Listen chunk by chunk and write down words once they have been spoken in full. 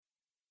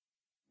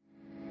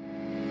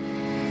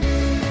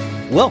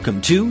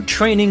Welcome to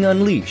Training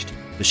Unleashed,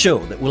 the show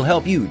that will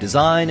help you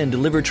design and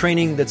deliver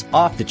training that's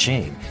off the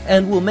chain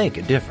and will make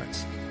a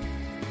difference.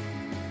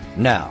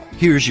 Now,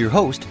 here's your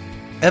host,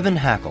 Evan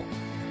Hackle.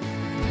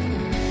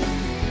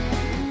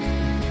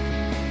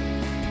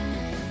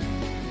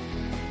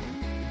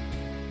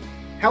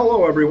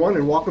 Hello, everyone,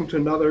 and welcome to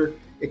another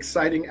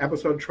exciting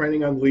episode of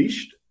Training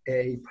Unleashed,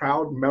 a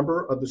proud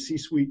member of the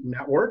C-Suite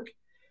Network.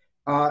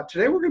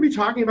 Today, we're going to be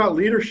talking about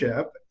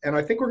leadership, and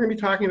I think we're going to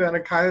be talking about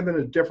it kind of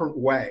in a different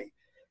way.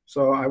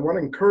 So I want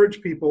to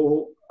encourage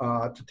people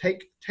to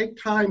take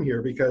time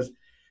here because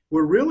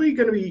we're really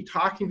going to be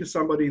talking to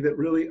somebody that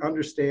really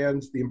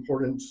understands the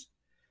importance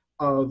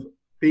of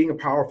being a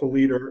powerful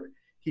leader.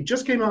 He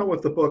just came out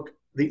with the book,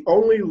 The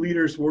Only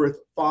Leaders Worth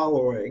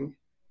Following,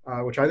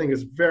 which I think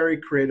is a very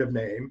creative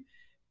name.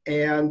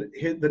 And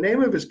the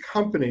name of his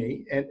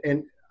company,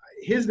 and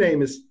his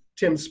name is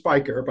Tim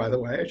Spiker, by the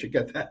way. I should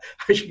get that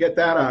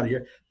out of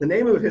here. The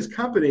name of his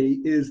company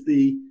is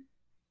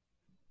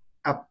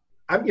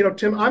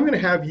Tim, I'm going to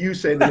have you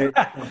say the name of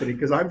the company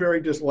because I'm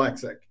very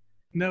dyslexic.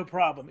 No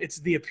problem. It's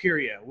the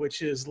Aperia,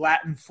 which is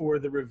Latin for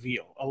the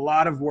reveal. A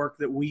lot of work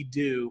that we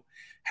do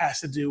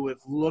has to do with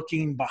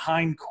looking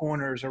behind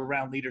corners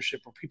around leadership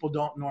where people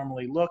don't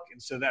normally look.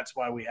 And so that's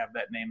why we have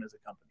that name as a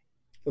company.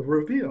 The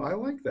reveal. I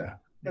like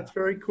that. That's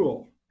very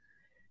cool.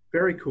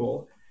 Very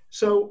cool.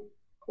 So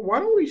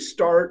why don't we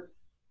start,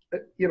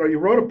 you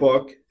wrote a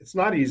book. It's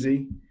not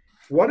easy.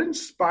 What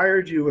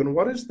inspired you and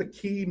what is the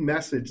key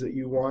message that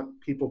you want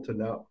people to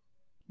know?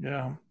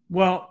 Yeah.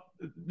 Well,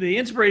 the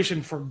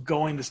inspiration for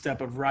going the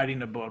step of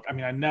writing a book,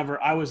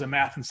 I was a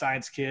math and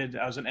science kid.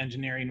 I was an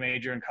engineering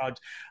major in college.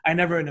 I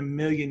never in a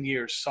million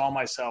years saw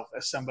myself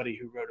as somebody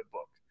who wrote a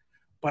book.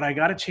 But I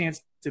got a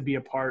chance to be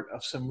a part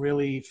of some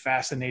really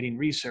fascinating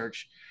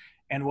research.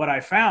 And what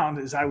I found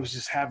is I was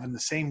just having the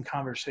same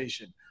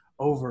conversation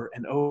over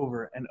and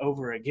over and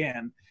over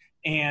again.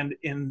 And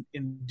in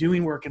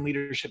doing work in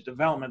leadership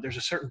development, there's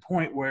a certain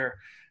point where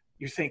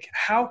you think,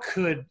 how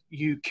could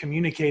you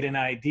communicate an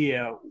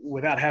idea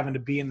without having to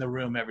be in the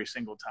room every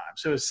single time?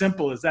 So as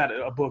simple as that,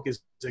 a book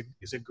is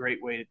a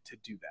great way to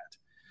do that.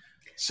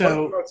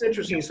 So it's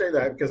interesting you say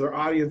that because our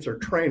audience are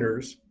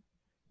trainers,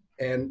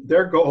 and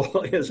their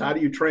goal is how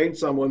do you train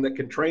someone that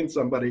can train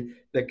somebody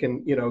that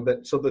can,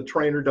 so the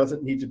trainer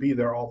doesn't need to be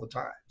there all the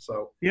time.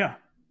 So yeah,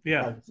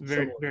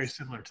 very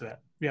similar to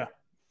that. Yeah.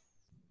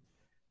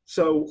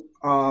 So,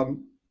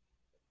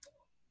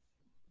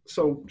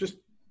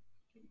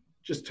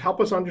 just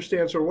help us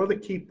understand. So, what are the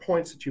key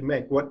points that you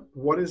make?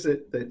 What is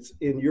it that's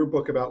in your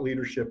book about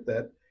leadership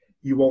that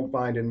you won't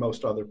find in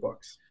most other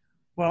books?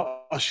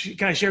 Well,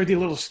 can I share with you a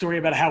little story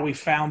about how we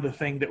found the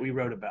thing that we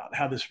wrote about,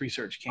 how this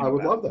research came about? I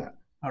would love that.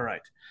 All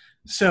right.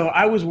 So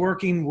I was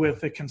working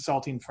with a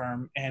consulting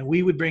firm, and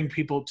we would bring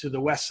people to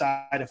the west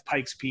side of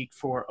Pikes Peak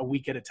for a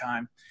week at a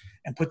time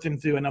and put them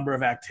through a number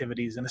of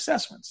activities and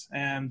assessments.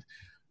 And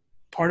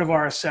part of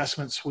our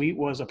assessment suite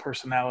was a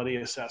personality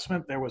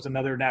assessment. There was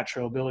another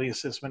natural ability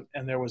assessment,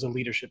 and there was a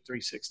leadership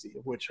 360,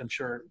 of which I'm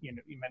sure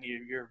many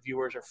of your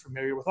viewers are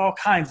familiar with all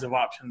kinds of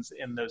options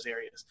in those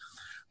areas.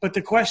 But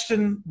the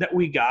question that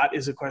we got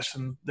is a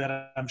question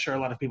that I'm sure a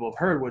lot of people have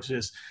heard, which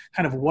is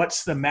kind of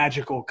what's the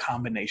magical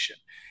combination?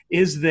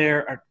 Is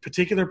there a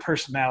particular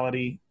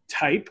personality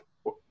type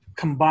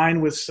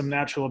combined with some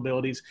natural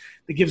abilities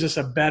that gives us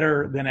a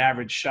better than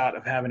average shot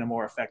of having a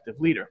more effective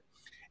leader?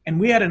 And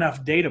we had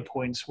enough data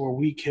points where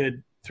we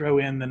could throw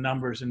in the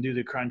numbers and do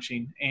the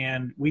crunching.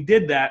 And we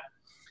did that.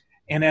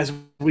 And as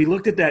we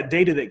looked at that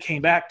data that came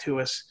back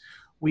to us,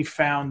 we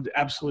found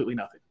absolutely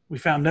nothing. We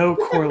found no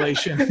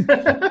correlation,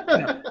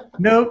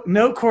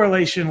 no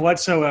correlation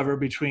whatsoever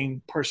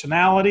between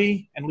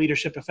personality and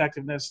leadership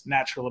effectiveness,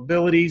 natural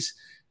abilities,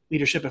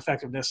 leadership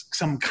effectiveness,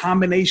 some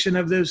combination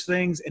of those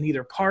things, and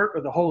either part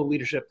or the whole of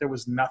leadership, there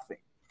was nothing.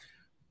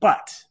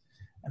 But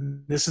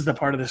and this is the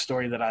part of the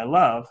story that I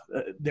love,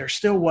 there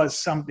still was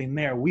something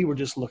there. We were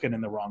just looking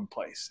in the wrong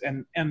place.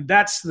 And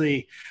that's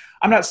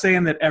I'm not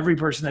saying that every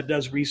person that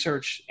does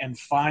research and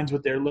finds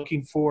what they're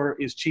looking for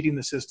is cheating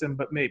the system,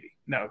 but maybe.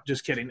 No,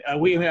 just kidding. I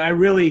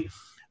really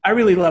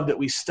love that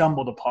we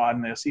stumbled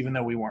upon this, even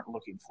though we weren't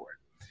looking for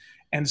it.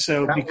 And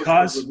so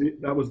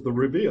that was the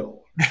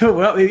reveal.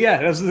 Well,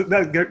 yeah, that's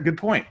good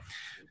point.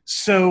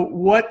 So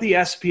what the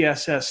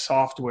SPSS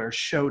software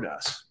showed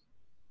us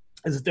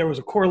is that there was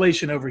a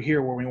correlation over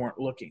here where we weren't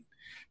looking.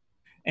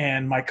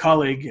 And my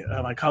colleague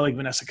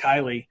Vanessa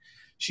Kiley,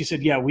 she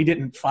said, yeah, we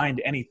didn't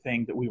find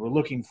anything that we were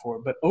looking for.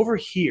 But over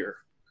here,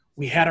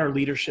 we had our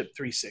Leadership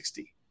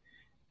 360.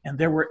 And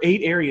there were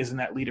 8 areas in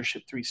that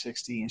Leadership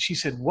 360. And she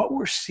said, what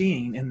we're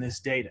seeing in this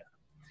data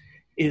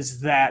is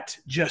that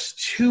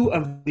just 2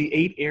 of the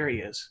 8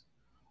 areas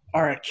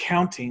are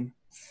accounting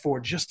for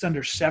just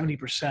under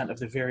 70% of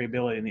the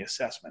variability in the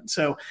assessment.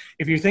 So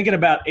if you're thinking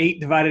about 8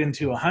 divided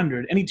into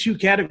 100, any 2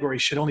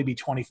 categories should only be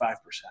 25%.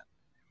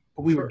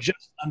 But we were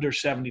just under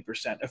 70%.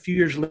 A few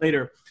years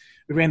later,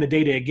 we ran the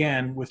data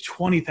again with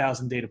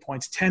 20,000 data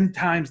points, 10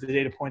 times the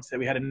data points that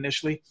we had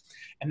initially,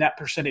 and that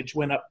percentage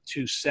went up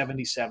to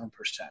 77%.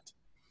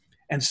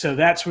 And so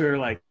that's where we were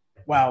like,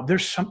 wow,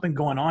 there's something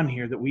going on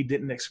here that we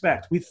didn't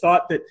expect. We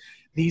thought that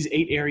these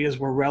 8 areas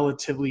were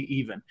relatively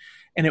even.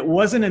 And it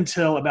wasn't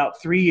until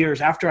about 3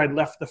 years after I'd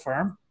left the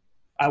firm,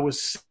 I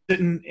was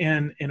sitting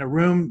in a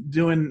room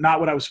doing not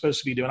what I was supposed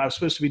to be doing. I was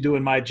supposed to be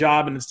doing my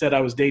job, and instead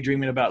I was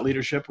daydreaming about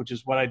leadership, which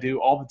is what I do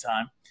all the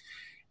time.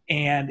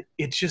 And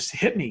it just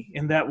hit me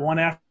in that one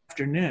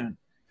afternoon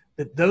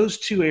that those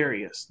 2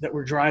 areas that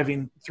were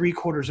driving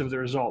 3/4 of the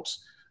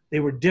results, they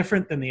were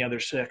different than the other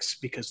 6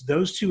 because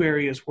those 2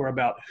 areas were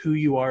about who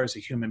you are as a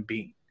human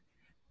being.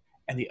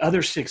 And the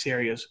other 6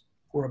 areas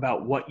were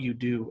about what you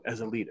do as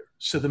a leader.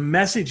 So the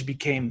message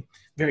became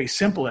very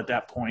simple at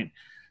that point.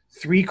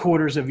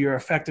 3/4 of your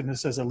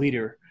effectiveness as a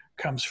leader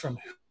comes from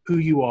who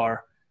you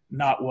are,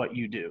 not what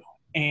you do.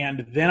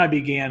 And then I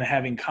began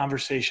having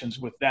conversations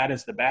with that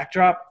as the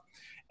backdrop.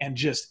 And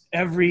just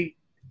every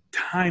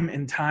time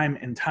and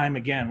time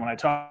again, when I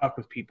talk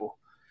with people,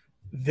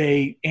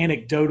 they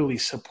anecdotally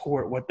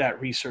support what that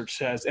research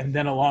says. And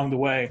then along the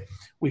way,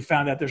 we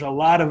found that there's a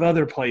lot of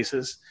other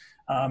places.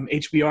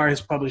 HBR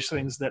has published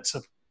things that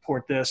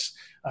support this.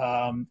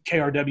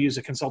 KRW is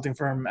a consulting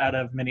firm out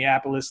of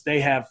Minneapolis.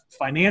 They have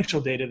financial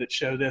data that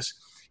show this.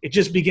 It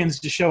just begins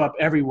to show up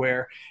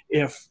everywhere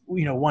if,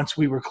 once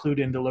we were clued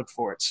in to look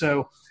for it.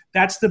 So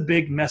that's the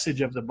big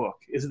message of the book,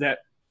 is that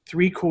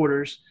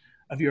 3/4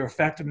 of your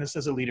effectiveness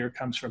as a leader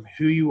comes from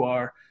who you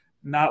are,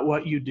 not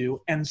what you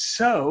do. And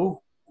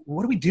so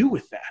what do we do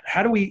with that?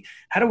 How do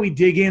we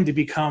dig in to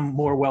become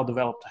more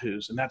well-developed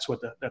who's? And that's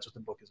what the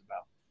book is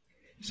about.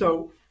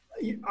 So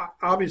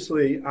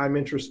obviously I'm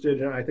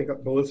interested, and I think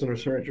the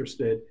listeners are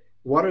interested.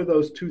 What are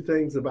those 2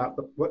 things about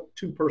what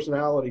 2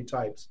 personality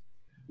types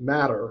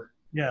matter?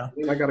 Yeah.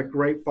 And I got a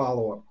great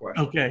follow-up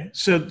question. Okay.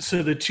 So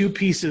the 2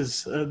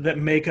 pieces that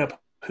make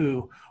up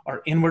who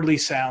are inwardly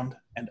sound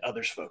and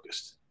others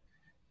focused.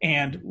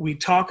 And we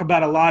talk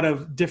about a lot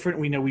of different,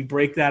 we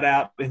break that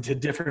out into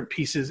different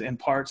pieces and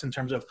parts in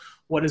terms of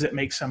what does it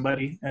make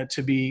somebody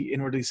to be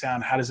inwardly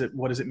sound?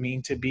 What does it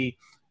mean to be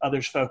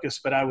others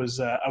focused? But I was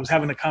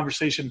having a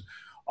conversation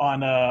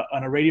on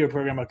a radio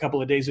program a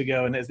couple of days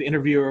ago. And as the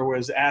interviewer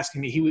was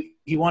asking me,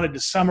 he wanted to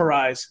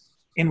summarize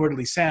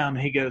inwardly sound.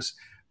 And he goes,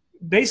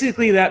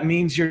 basically that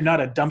means you're not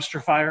a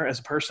dumpster fire as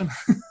a person.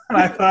 And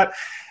I thought,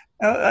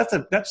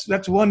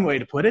 that's one way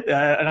to put it,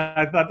 and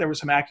I thought there was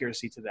some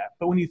accuracy to that.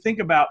 But when you think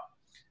about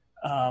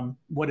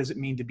what does it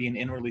mean to be an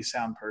inwardly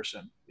sound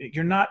person,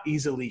 you're not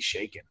easily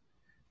shaken.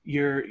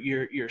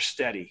 You're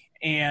steady,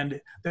 and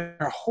there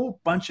are a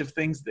whole bunch of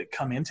things that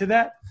come into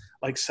that,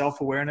 like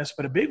self-awareness.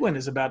 But a big one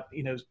is about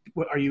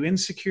are you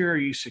insecure? Or are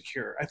you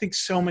secure? I think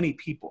so many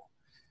people,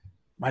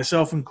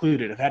 myself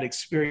included, have had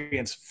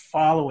experience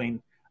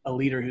following a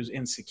leader who's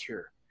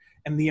insecure.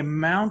 And the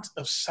amount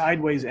of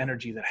sideways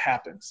energy that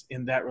happens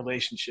in that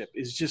relationship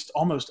is just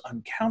almost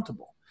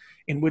uncountable,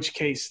 in which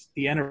case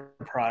the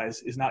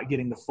enterprise is not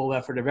getting the full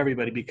effort of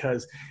everybody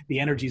because the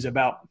energy is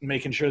about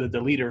making sure that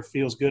the leader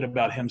feels good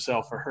about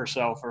himself or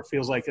herself or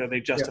feels like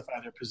they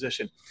justify their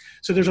position.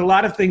 So there's a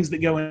lot of things that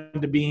go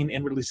into being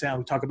inwardly sound.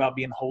 We talk about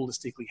being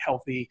holistically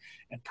healthy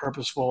and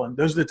purposeful, and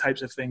those are the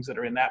types of things that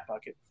are in that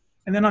bucket.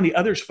 And then on the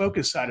others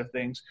focus side of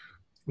things,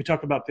 we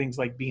talk about things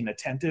like being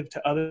attentive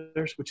to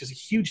others, which is a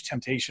huge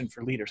temptation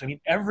for leaders. I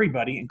mean,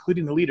 everybody,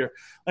 including the leader,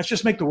 let's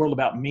just make the world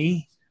about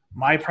me,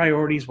 my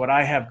priorities, what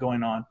I have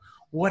going on.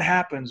 What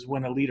happens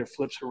when a leader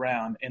flips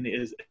around and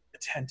is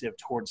attentive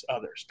towards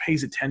others,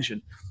 pays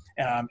attention?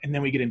 And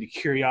then we get into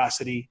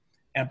curiosity,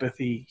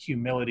 empathy,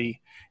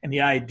 humility, and the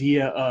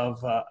idea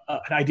of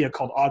an idea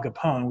called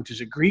agapon, which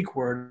is a Greek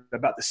word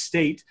about the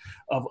state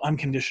of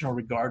unconditional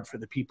regard for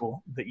the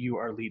people that you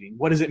are leading.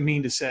 What does it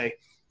mean to say,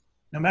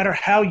 no matter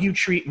how you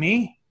treat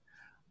me,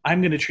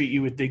 I'm going to treat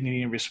you with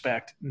dignity and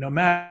respect, no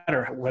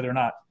matter whether or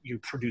not you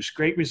produce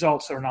great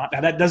results or not. Now,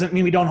 that doesn't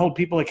mean we don't hold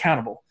people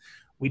accountable.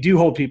 We do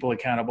hold people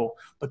accountable,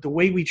 but the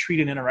way we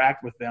treat and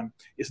interact with them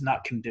is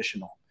not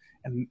conditional.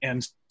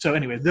 And so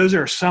anyway, those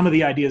are some of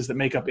the ideas that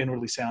make up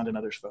inwardly sound and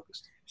others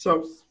focused.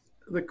 So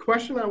the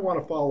question I want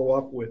to follow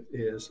up with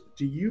is,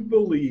 do you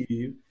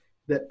believe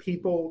that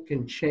people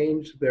can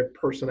change their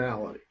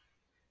personality?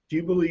 Do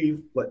you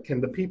believe,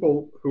 can the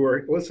people who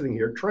are listening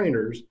here,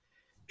 trainers,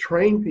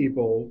 train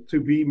people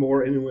to be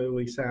more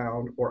inwardly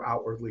sound or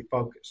outwardly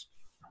focused?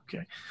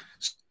 Okay.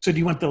 So do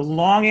you want the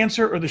long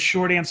answer or the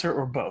short answer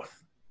or both?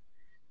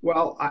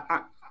 Well,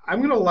 I'm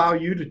going to allow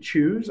you to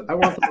choose. I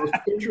want the most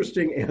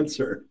interesting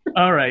answer.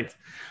 All right.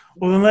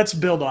 Well, then let's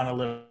build on a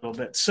little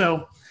bit.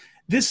 So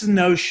this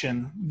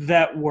notion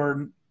that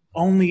we're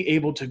only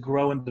able to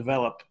grow and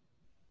develop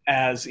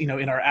as, in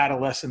our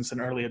adolescence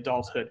and early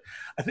adulthood,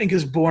 I think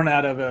is born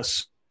out of a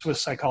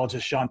Swiss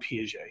psychologist, Jean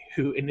Piaget,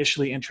 who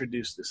initially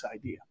introduced this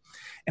idea.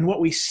 And what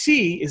we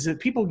see is that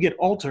people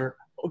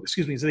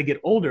as they get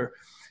older,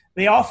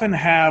 they often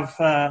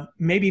have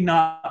maybe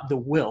not the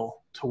will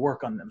to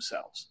work on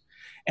themselves.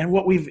 And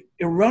what we've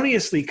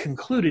erroneously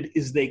concluded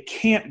is they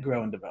can't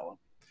grow and develop.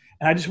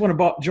 And I just want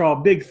to draw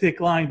a big, thick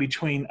line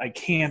between I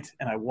can't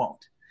and I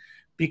won't.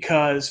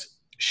 Because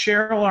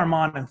Cheryl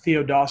Armand and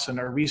Theo Dawson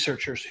are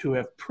researchers who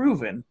have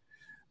proven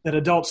that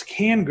adults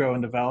can grow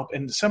and develop.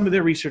 And some of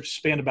their research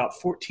spanned about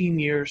 14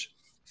 years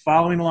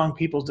following along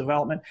people's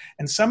development.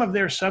 And some of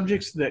their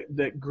subjects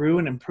that grew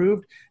and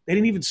improved, they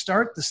didn't even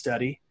start the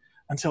study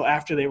until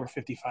after they were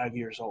 55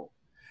 years old.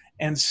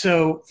 And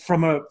so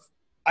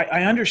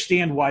I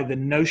understand why the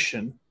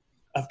notion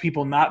of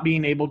people not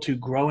being able to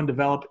grow and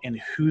develop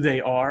in who they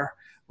are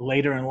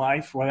later in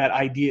life, why that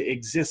idea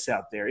exists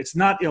out there. It's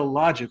not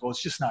illogical,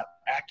 it's just not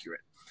accurate.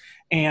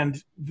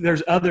 And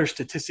there's other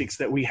statistics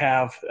that we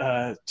have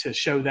to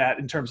show that,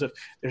 in terms of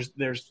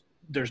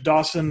there's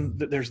Dawson,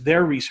 there's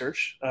their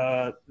research,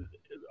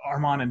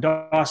 Armand and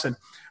Dawson,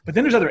 but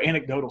then there's other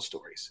anecdotal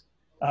stories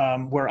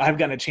where I've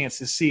gotten a chance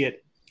to see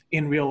it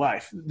in real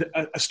life.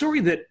 A story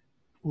that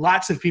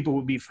lots of people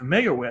would be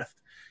familiar with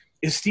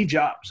is Steve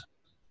Jobs.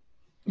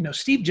 You know,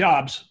 Steve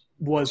Jobs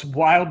was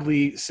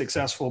wildly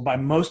successful by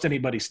most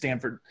anybody's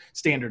standard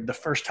the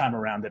first time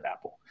around at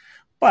Apple.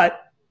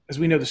 But as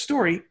we know the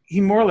story,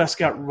 he more or less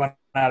got run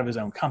out of his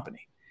own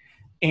company.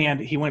 And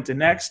he went to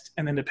Next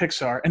and then to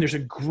Pixar. And there's a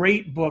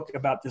great book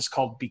about this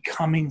called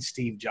Becoming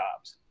Steve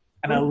Jobs.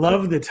 And I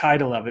love the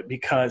title of it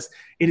because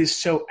it is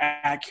so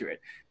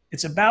accurate.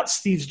 It's about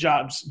Steve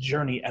Jobs'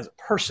 journey as a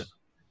person,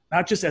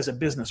 not just as a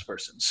business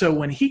person. So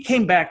when he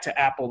came back to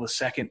Apple the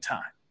second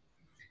time,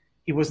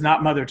 he was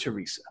not Mother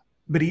Teresa,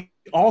 but he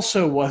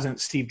also wasn't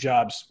Steve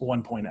Jobs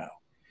 1.0.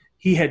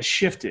 He had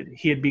shifted.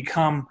 He had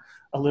become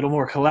a little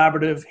more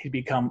collaborative. He'd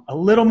become a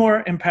little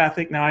more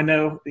empathic. Now, I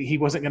know he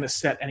wasn't going to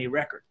set any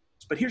records,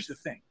 but here's the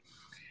thing.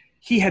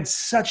 He had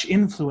such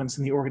influence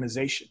in the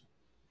organization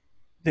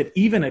that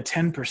even a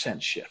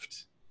 10%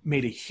 shift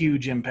made a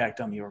huge impact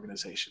on the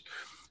organization.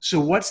 So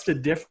what's the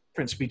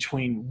difference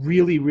between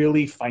really,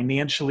 really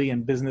financially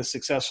and business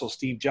successful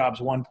Steve Jobs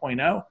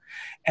 1.0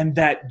 and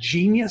that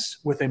genius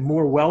with a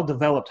more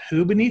well-developed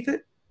who beneath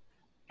it?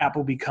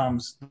 Apple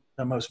becomes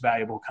the most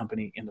valuable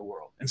company in the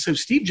world. And so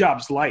Steve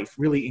Jobs' life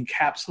really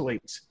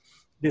encapsulates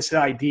this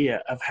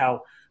idea of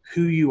how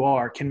who you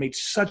are can make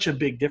such a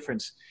big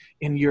difference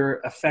in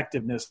your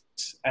effectiveness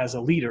as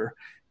a leader.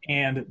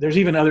 And there's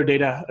even other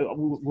data.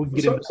 We'll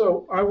get into.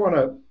 So I want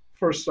to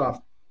first off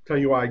tell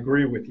you I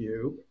agree with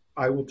you.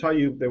 I will tell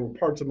you there were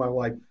parts of my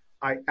life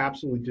I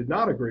absolutely did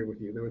not agree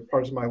with you. There were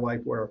parts of my life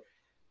where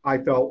I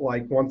felt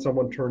like once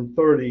someone turned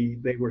 30,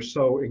 they were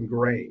so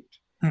ingrained.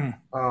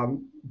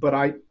 But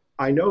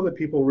I know that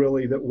people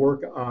really that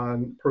work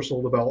on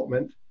personal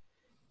development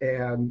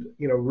and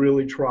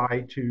really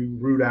try to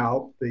root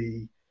out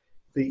the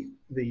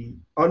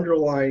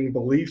underlying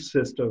belief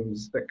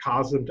systems that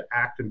cause them to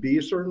act and be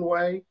a certain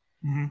way,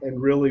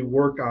 and really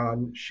work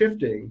on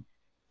shifting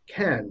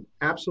can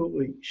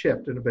absolutely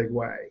shift in a big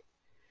way.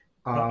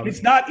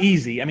 It's not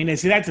easy. I mean,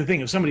 see, that's the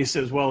thing. If somebody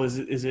says, well, is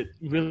it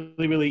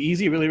really, really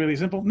easy, really, really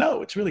simple?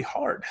 No, it's really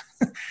hard.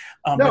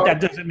 No, but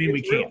that doesn't mean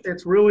we can't.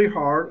 It's really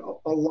hard.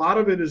 A lot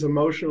of it is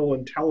emotional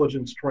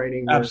intelligence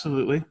training.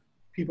 Absolutely.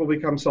 People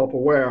become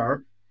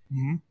self-aware.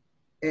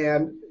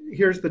 And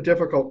here's the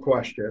difficult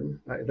question.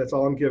 That's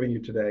all I'm giving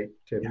you today,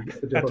 Tim. Yeah,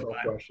 the difficult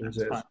questions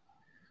is, fine.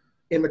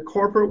 In the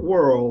corporate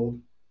world,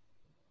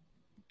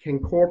 can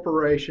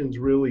corporations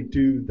really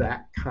do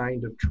that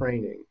kind of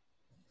training?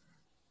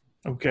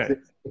 Okay. Is it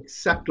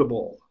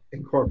acceptable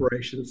in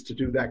corporations to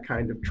do that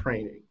kind of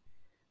training?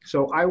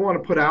 So I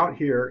want to put out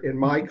here in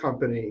my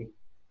company,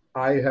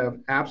 I have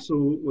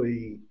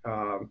absolutely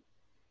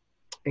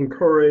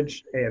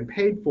encouraged and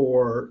paid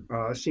for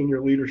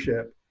senior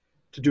leadership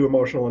to do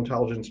emotional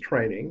intelligence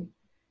training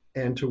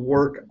and to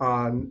work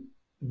on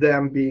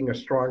them being a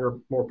stronger,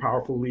 more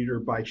powerful leader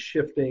by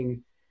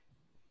shifting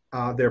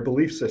their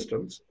belief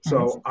systems.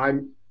 So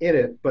I'm in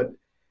it, but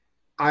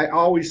I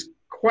always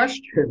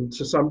question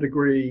to some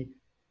degree,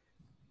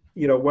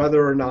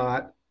 whether or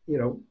not,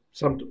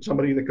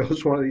 somebody that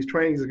goes to one of these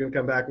trainings is going to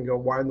come back and go,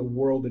 why in the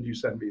world did you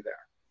send me there?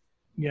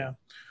 Yeah.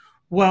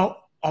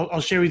 Well, I'll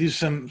share with you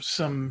some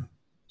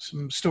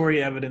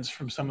story evidence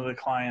from some of the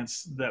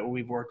clients that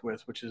we've worked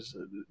with, which is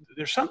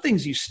there's some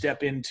things you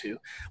step into,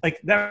 like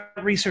that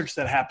research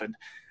that happened.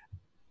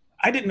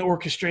 I didn't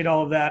orchestrate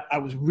all of that. I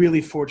was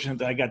really fortunate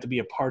that I got to be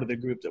a part of the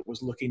group that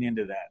was looking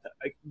into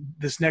that.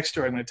 This next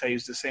story I'm going to tell you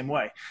is the same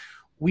way.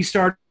 We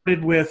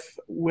started with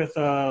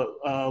a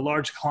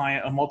large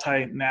client, a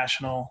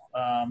multinational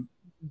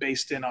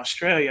based in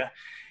Australia,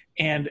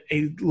 and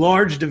a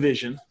large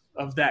division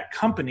of that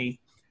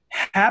company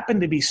happened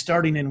to be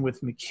starting in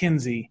with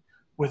McKinsey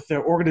with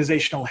their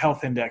organizational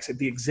health index at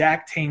the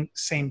exact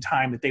same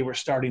time that they were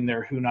starting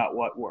their who, not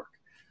what work.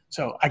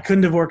 So I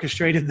couldn't have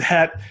orchestrated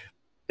that.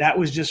 That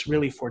was just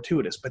really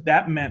fortuitous. But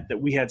that meant that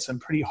we had some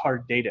pretty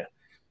hard data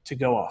to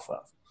go off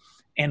of.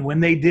 And when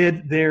they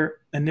did their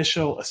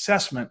initial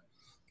assessment,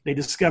 they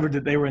discovered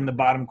that they were in the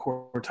bottom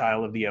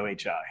quartile of the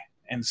OHI.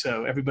 And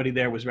so everybody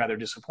there was rather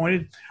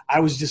disappointed. I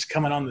was just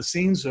coming on the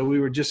scene, so we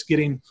were just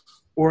getting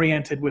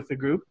oriented with the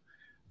group.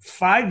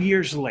 5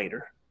 years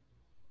later,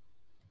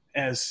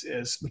 as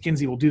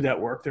McKinsey will do that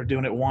work, they're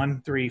doing it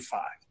 1, 3,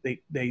 5.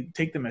 They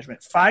take the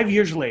measurement. 5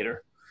 years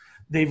later,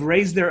 they've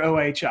raised their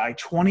OHI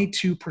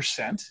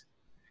 22%,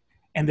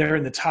 and they're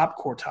in the top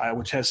quartile,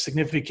 which has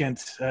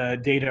significant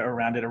data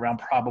around it, around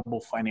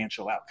probable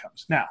financial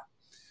outcomes. Now,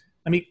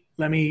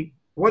 let me.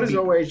 What does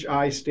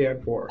OHI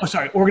stand for? Oh,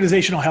 sorry,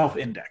 Organizational Health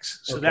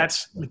Index. So okay.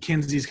 That's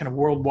McKinsey's kind of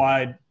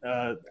worldwide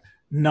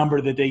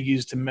number that they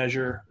use to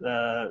measure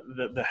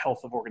the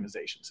health of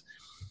organizations.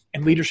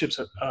 And leadership's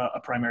a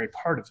primary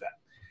part of that.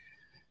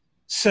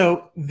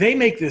 So they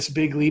make this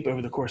big leap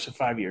over the course of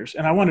 5 years.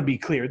 And I want to be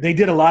clear, they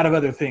did a lot of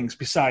other things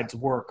besides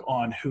work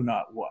on who,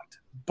 not what.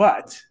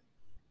 But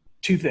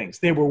two things,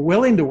 they were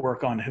willing to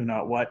work on who,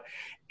 not what.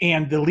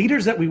 And the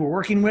leaders that we were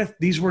working with,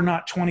 these were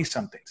not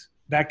 20-somethings.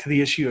 Back to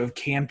the issue of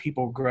can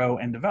people grow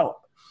and develop.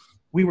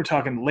 We were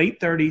talking late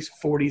 30s,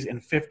 40s, and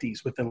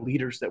 50s with the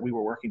leaders that we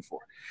were working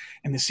for.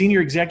 And the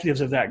senior executives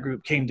of that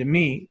group came to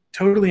me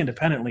totally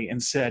independently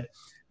and said,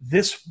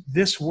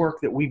 this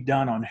work that we've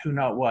done on who,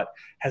 not what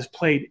has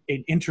played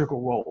an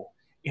integral role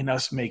in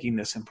us making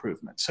this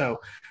improvement.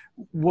 So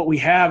what we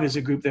have is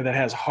a group that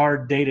has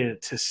hard data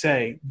to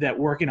say that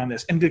working on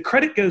this, and the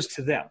credit goes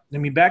to them. I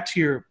mean, back to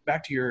your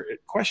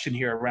question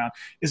here around,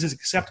 is this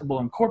acceptable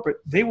in corporate?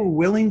 They were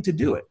willing to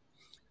do it.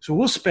 So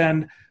we'll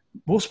spend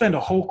a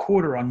whole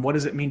quarter on what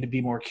does it mean to be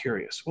more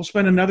curious. We'll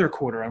spend another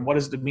quarter on what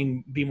does it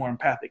mean to be more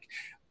empathic.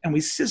 And we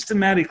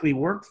systematically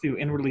work through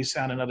inwardly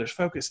sound and others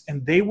focus,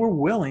 and they were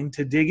willing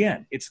to dig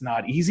in. It's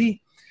not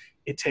easy.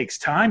 It takes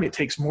time. It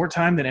takes more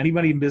time than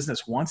anybody in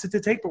business wants it to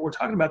take, but we're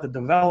talking about the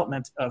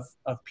development of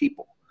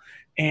people.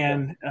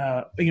 And,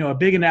 a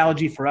big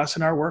analogy for us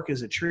in our work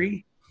is a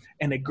tree,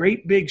 and a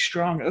great big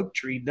strong oak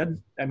tree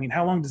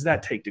how long does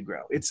that take to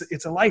grow?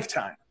 It's a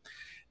lifetime.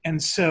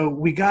 And so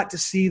we got to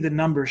see the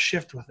numbers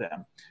shift with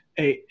them.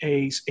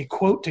 A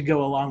quote to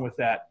go along with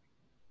that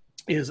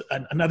is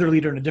another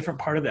leader in a different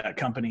part of that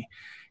company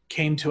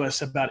came to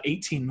us about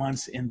 18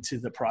 months into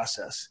the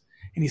process.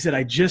 And he said,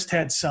 I just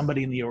had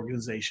somebody in the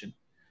organization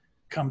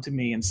come to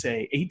me and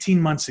say,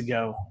 18 months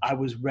ago, I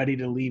was ready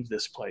to leave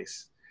this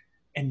place,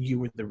 and you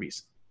were the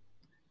reason.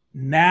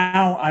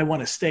 Now I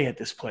want to stay at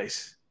this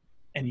place,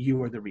 and you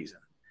were the reason.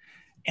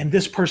 And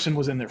this person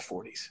was in their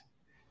 40s.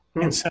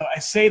 And so I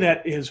say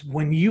that is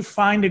when you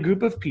find a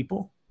group of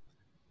people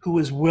who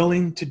is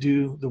willing to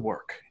do the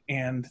work.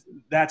 And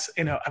that's,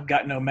 I've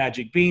got no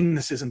magic bean.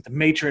 This isn't the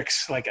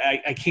Matrix. Like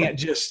I can't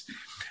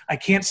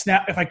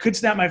snap. If I could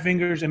snap my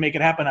fingers and make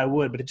it happen, I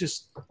would, but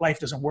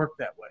life doesn't work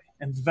that way.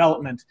 And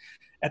development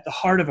at the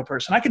heart of a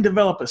person, I can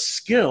develop a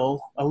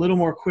skill a little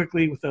more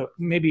quickly with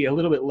maybe a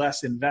little bit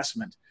less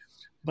investment,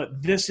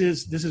 but this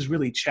is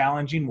really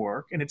challenging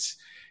work. And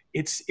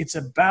it's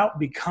about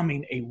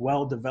becoming a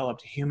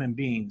well-developed human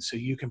being so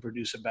you can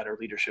produce a better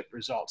leadership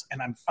result.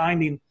 And I'm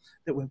finding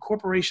that when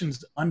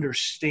corporations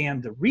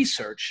understand the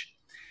research,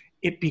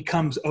 it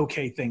becomes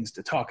okay things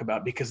to talk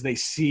about because they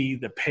see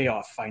the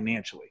payoff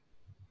financially.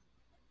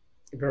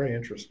 Very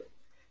interesting.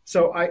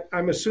 So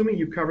I'm assuming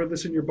you covered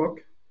this in your book?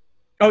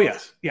 Oh,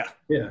 yes. Yeah.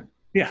 Yeah.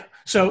 Yeah.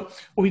 So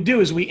what we do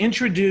is we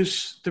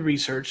introduce the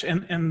research,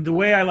 and the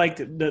way I liked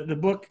it, the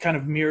book kind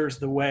of mirrors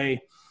the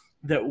way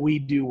that we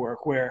do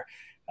work, where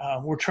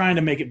we're trying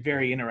to make it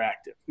very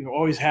interactive. We're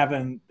always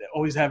having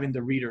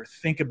the reader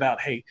think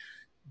about, hey,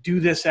 do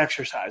this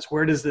exercise.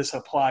 Where does this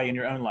apply in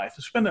your own life?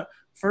 We spend the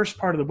first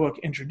part of the book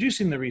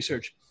introducing the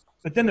research,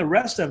 but then the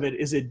rest of it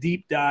is a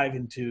deep dive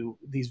into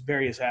these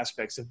various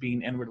aspects of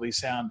being inwardly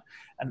sound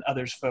and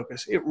others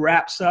focused. It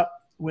wraps up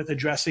with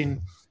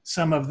addressing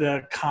some of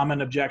the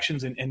common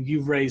objections, and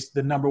you've raised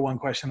the number one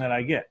question that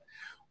I get.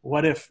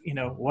 What if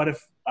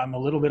I'm a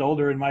little bit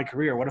older in my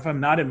career? What if I'm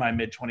not in my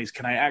mid-20s?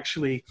 Can I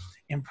actually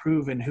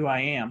improve in who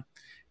I am?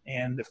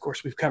 And of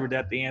course, we've covered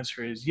that. The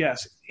answer is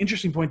yes.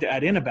 Interesting point to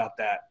add in about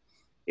that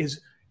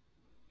is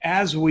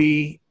as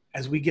we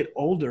get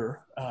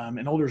older,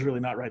 and older is really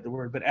not right the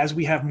word, but as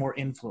we have more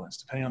influence,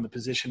 depending on the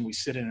position we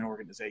sit in an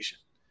organization,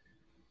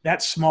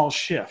 that small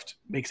shift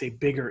makes a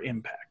bigger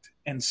impact.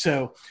 And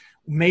so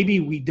maybe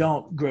we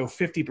don't grow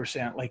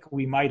 50% like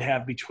we might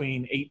have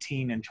between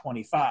 18 and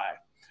 25.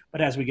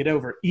 But as we get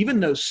over, even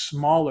those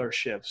smaller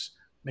shifts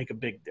make a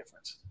big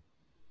difference.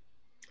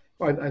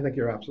 Well, I think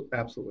you're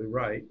absolutely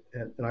right.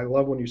 And I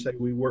love when you say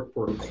we work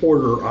for a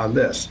quarter on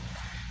this.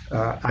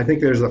 I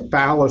think there's a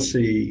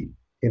fallacy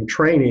in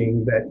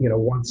training that,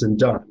 once and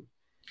done.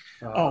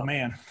 Oh,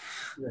 man.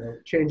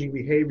 Changing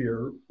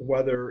behavior,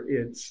 whether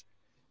it's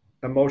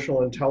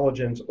emotional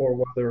intelligence or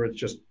whether it's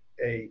just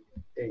a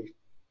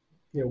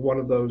one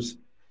of those,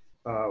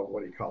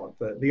 what do you call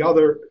it?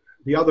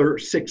 The other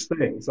 6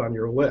 things on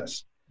your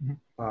list.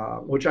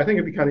 Which I think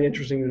it'd be kind of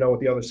interesting to know what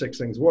the other 6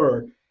 things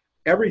were.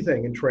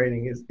 Everything in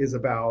training is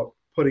about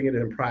putting it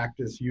in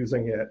practice,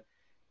 using it,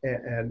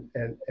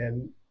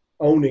 and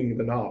owning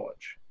the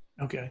knowledge.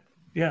 Okay.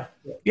 Yeah.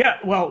 Yeah.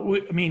 Well,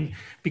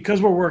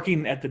 because we're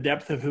working at the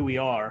depth of who we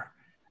are,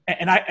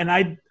 and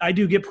I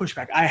do get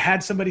pushback. I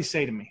had somebody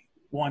say to me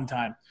one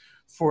time,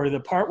 for the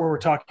part where we're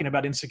talking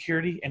about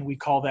insecurity, and we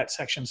call that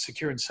section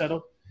secure and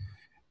settled,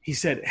 he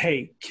said,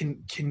 hey,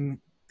 can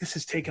this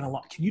has taken a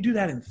long. Can you do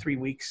that in 3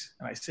 weeks?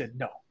 And I said,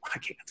 no, I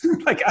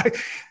can't.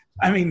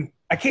 I mean,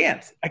 I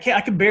can't. I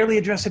can barely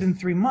address it in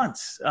 3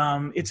 months.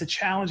 It's a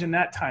challenge in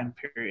that time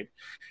period.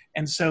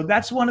 And so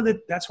that's one of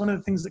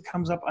the things that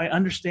comes up. I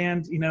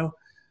understand,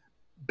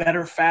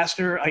 better,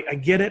 faster. I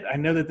get it. I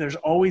know that there's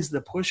always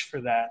the push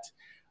for that,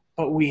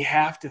 but we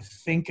have to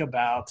think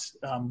about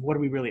what are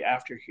we really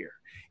after here?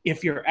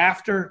 If you're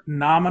after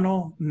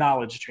nominal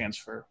knowledge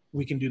transfer,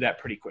 we can do that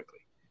pretty quickly.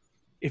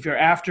 If you're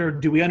after,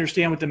 do we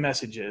understand what the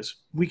message is?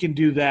 We can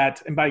do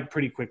that. And by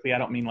pretty quickly, I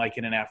don't mean like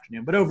in an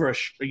afternoon, but over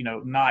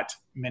not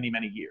many,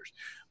 many years.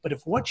 But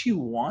if what you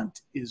want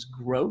is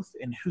growth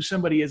and who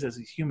somebody is as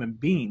a human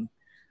being,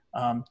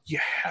 you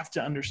have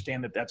to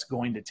understand that that's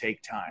going to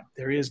take time.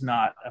 There is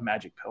not a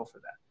magic pill for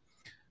that.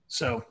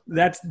 So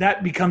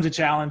that becomes a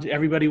challenge.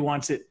 Everybody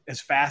wants it as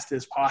fast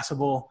as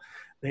possible.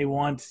 They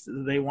want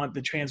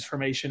the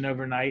transformation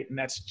overnight. And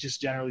that's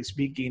just, generally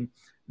speaking,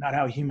 not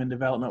how human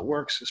development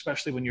works,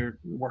 especially when you're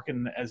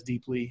working as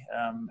deeply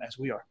as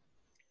we are.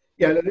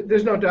 Yeah,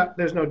 there's no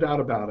doubt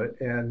about it.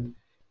 And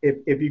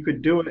if you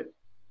could do it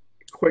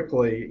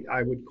quickly,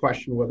 I would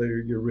question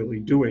whether you're really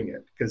doing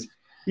it, because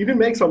you can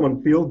make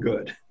someone feel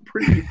good.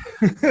 Pretty.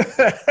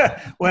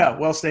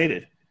 Well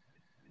stated.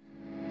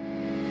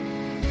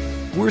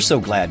 We're so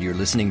glad you're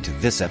listening to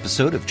this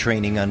episode of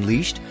Training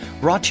Unleashed,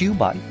 brought to you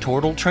by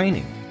Tortal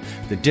Training.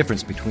 The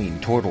difference between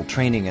Tortal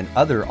Training and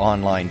other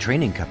online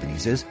training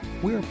companies is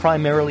we're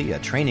primarily a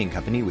training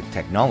company with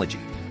technology,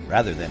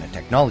 rather than a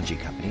technology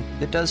company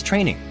that does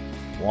training.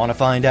 Want to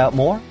find out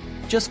more?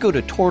 Just go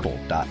to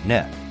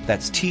tortal.net.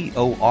 That's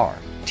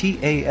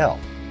TORTAL,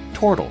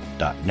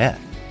 tortal.net.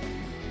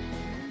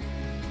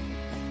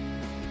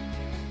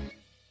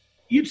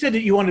 You said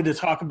that you wanted to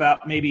talk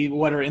about maybe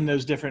what are in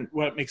those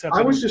what makes up.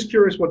 I was just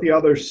curious what the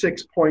other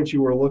 6 points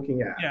you were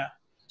looking at. Yeah.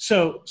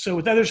 So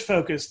with others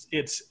focused,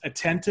 it's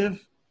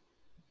attentive,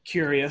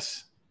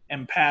 curious,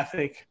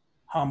 empathic,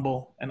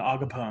 humble, and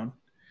agapone.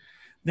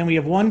 Then we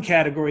have one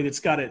category that's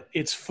got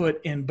its foot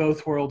in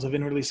both worlds of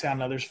inwardly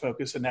sound and others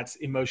focused, and that's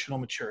emotional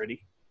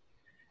maturity.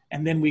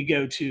 And then we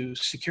go to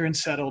secure and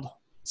settled,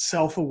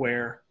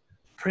 self-aware,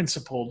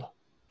 principled,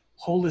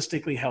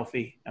 holistically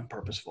healthy, and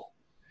purposeful.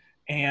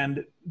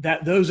 And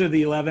those are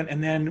the 11.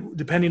 And then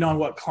depending on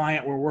what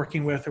client we're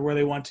working with or where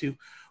they want to,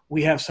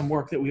 we have some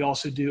work that we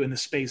also do in the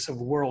space of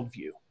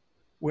worldview,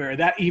 where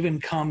that even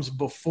comes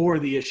before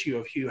the issue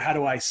of who. How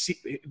do I see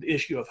the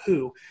issue of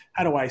who?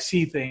 How do I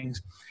see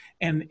things?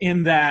 And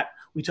in that,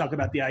 we talk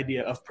about the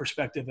idea of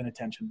perspective and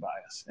attention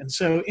bias. And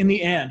so in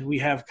the end, we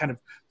have kind of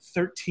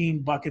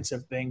 13 buckets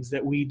of things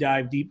that we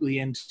dive deeply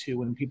into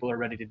when people are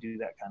ready to do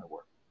that kind of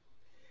work.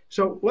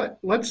 So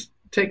let's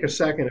take a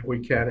second, if we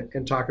can,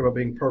 and talk about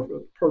being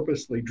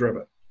purposely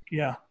driven.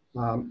 Yeah.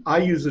 I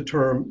use the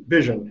term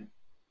vision,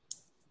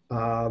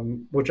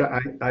 which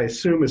I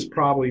assume is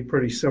probably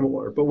pretty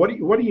similar. But what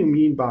do you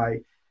mean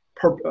by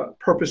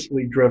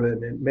purposely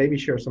driven, and maybe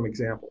share some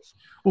examples?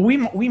 Well,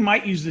 we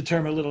might use the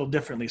term a little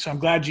differently. So I'm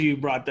glad you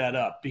brought that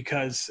up,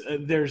 because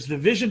there's the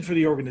vision for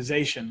the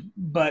organization.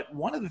 But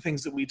one of the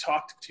things that we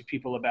talked to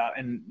people about,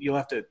 and you'll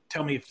have to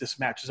tell me if this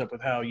matches up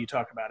with how you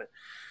talk about it,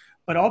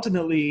 but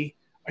ultimately,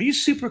 are you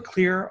super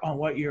clear on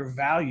what your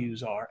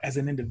values are as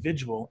an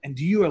individual, and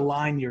do you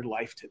align your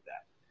life to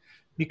that?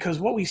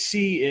 Because what we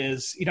see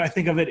is, I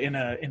think of it in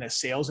a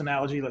sales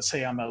analogy. Let's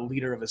say I'm a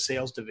leader of a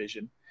sales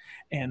division,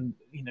 and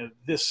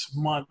this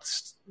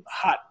month's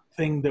hot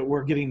thing that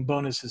we're getting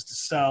bonuses to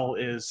sell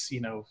is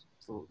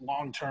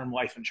long-term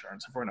life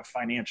insurance if we're in a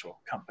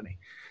financial company.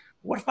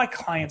 What if my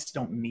clients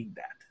don't need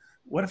that?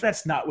 What if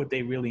that's not what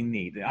they really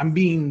need? I'm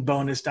being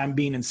bonused, I'm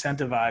being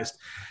incentivized.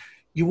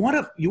 You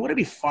want to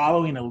be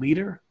following a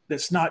leader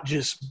that's not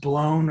just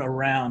blown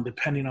around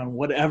depending on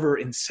whatever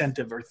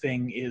incentive or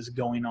thing is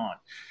going on,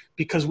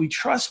 because we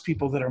trust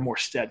people that are more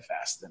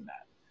steadfast than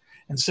that.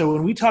 And so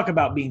when we talk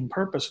about being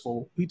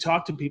purposeful, we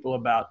talk to people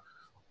about,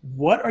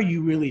 what are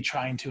you really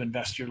trying to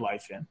invest your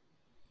life in?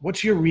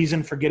 What's your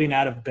reason for getting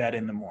out of bed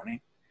in the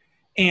morning?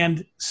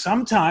 And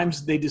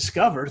sometimes they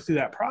discover through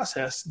that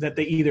process that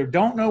they either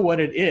don't know what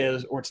it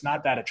is or it's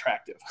not that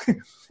attractive.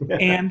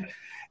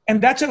 And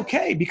that's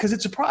okay, because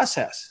it's a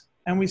process.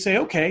 And we say,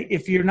 okay,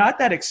 if you're not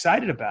that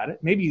excited about it,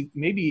 maybe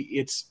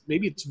it's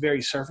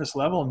very surface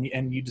level,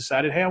 and you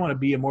decided, hey, I want to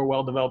be a more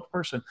well-developed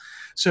person.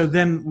 So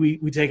then we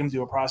take them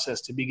through a process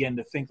to begin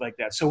to think like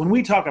that. So when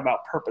we talk about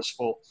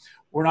purposeful,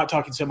 we're not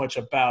talking so much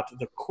about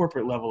the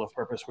corporate level of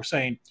purpose. We're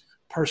saying,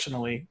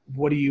 personally,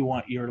 what do you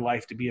want your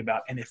life to be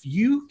about? And if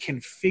you can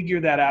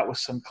figure that out with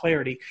some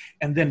clarity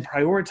and then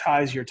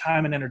prioritize your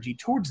time and energy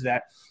towards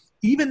that,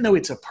 even though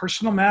it's a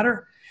personal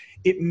matter,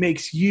 it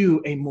makes you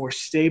a more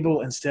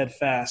stable and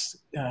steadfast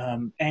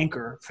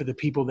anchor for the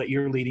people that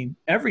you're leading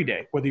every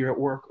day, whether you're at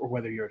work or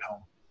whether you're at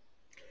home.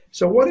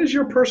 So what is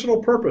your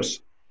personal purpose?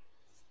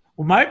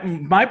 Well,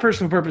 my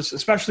personal purpose,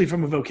 especially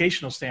from a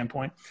vocational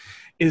standpoint,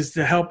 is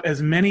to help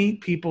as many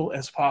people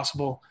as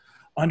possible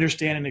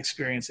understand and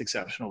experience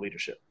exceptional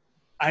leadership.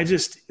 I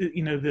just,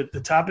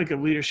 the topic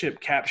of leadership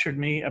captured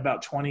me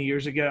about 20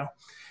 years ago,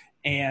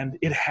 and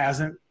it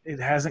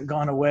hasn't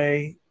gone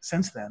away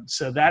since then.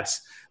 So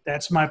that's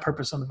my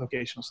purpose on the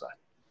vocational side.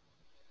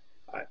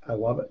 I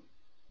love it.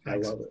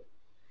 Thanks. I love it.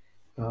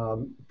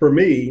 For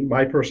me,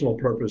 my personal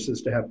purpose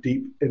is to have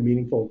deep and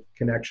meaningful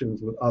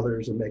connections with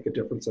others and make a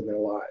difference in their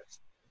lives.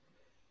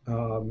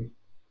 How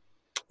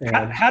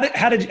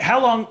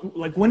long,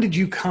 like, when did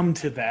you come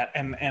to that,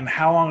 and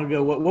how long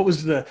ago, what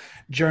was the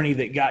journey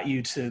that got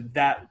you to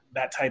that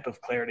type of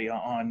clarity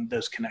on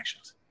those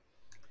connections?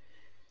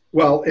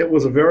 Well, it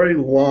was a very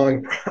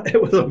long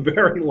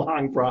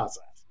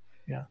process.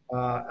 Yeah.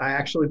 I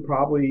actually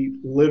probably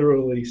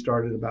literally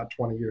started about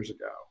 20 years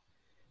ago.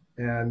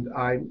 And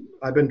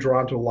I've been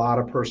drawn to a lot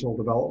of personal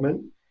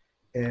development,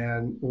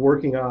 and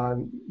working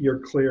on your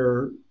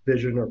clear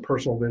vision or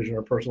personal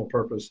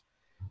purpose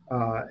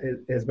it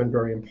has been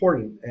very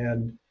important.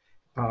 And,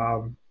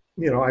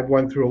 I've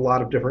went through a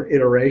lot of different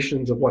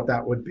iterations of what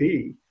that would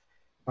be.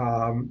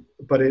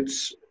 But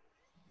it's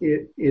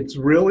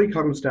really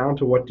comes down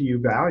to, what do you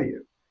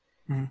value?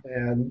 Mm-hmm.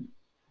 And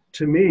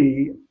to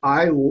me,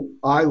 I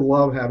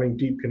love having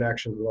deep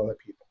connections with other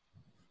people.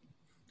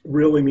 It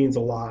really means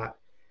a lot.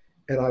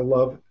 And I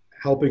love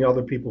helping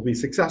other people be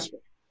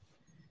successful.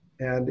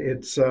 And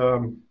it's, I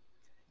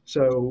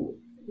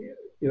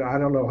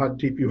don't know how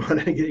deep you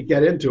want to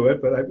get into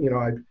it, but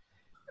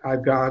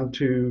I've gone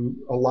to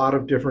a lot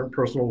of different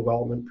personal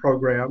development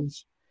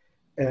programs,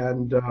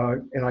 and I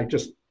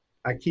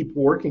keep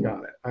working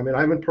on it. I mean,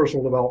 I'm in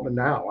personal development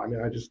now. I mean,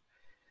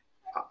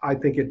 I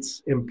think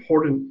it's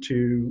important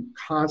to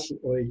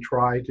constantly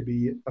try to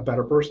be a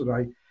better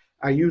person.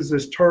 I use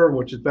this term,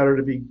 which is better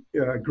to be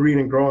green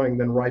and growing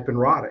than ripe and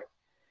rotting.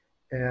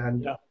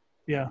 And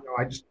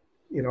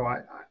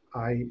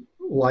I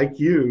like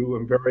you,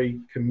 I'm very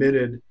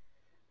committed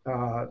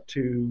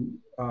to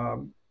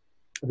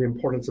the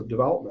importance of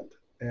development.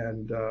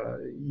 And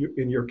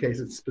in your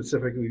case, it's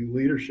specifically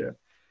leadership.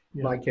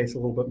 In my case, a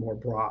little bit more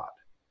broad.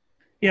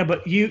 Yeah,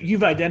 but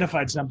you've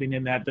identified something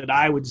in that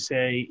I would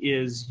say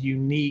is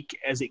unique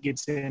as it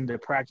gets into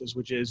practice,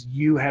 which is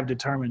you have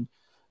determined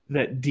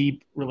that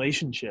deep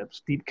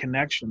relationships, deep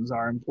connections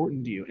are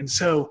important to you. And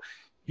so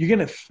you're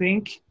going to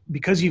think,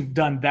 because you've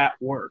done that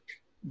work,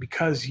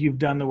 because you've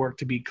done the work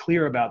to be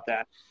clear about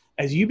that,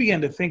 as you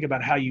begin to think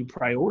about how you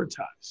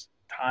prioritize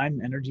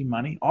time, energy,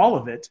 money, all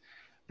of it,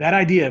 that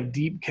idea of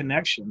deep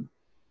connection,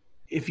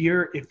 if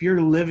you're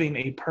living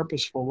a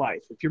purposeful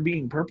life, if you're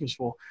being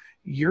purposeful,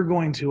 you're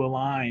going to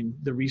align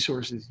the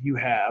resources you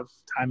have,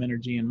 time,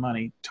 energy, and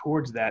money,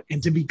 towards that.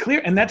 And to be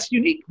clear, and that's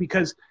unique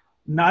because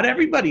not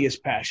everybody is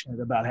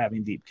passionate about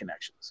having deep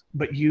connections,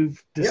 but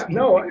you've just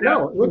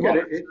look at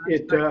it.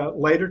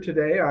 Later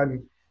today,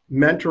 I'm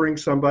mentoring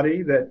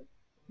somebody that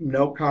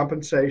no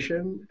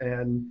compensation,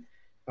 and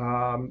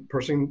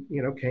person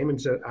came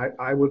and said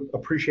I would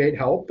appreciate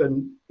help,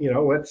 and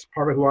that's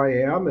part of who I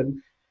am.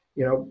 And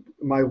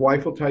my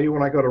wife will tell you,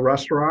 when I go to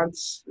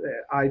restaurants,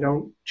 I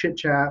don't chit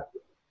chat.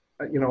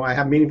 I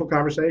have meaningful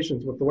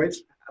conversations with the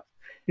waitstaff.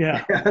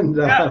 Yeah,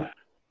 and I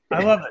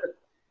love it.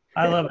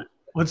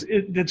 Well,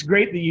 it's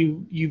great that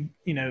you've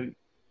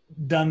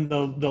done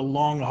the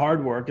long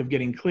hard work of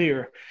getting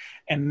clear,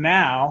 and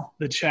now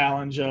the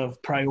challenge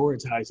of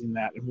prioritizing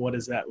that, and what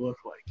does that look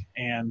like,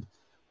 and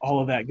all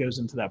of that goes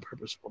into that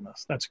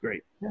purposefulness. That's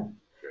great. Yeah,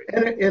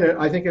 and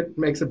I think it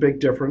makes a big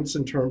difference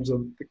in terms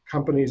of the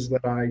companies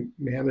that I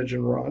manage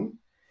and run,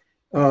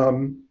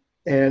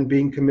 and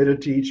being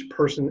committed to each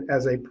person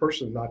as a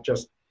person, not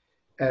just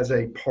as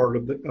a part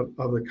of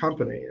the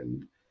company.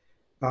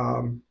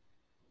 And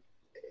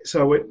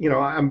so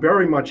I'm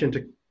very much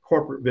into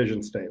corporate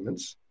vision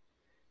statements,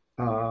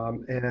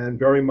 and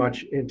very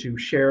much into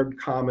shared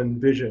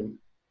common vision.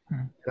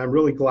 And I'm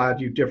really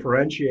glad you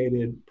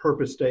differentiated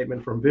purpose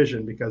statement from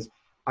vision, because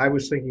I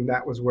was thinking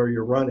that was where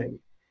you're running.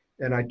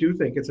 And I do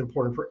think it's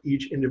important for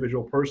each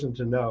individual person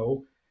to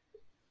know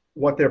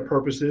what their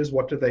purpose is,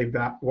 what do they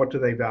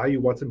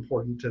value, what's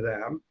important to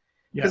them.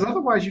 Because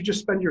otherwise you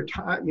just spend your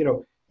time,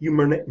 I'm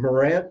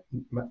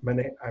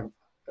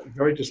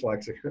very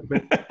dyslexic.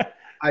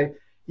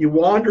 You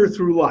wander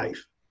through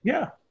life.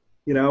 Yeah.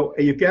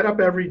 You get up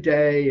every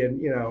day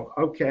and,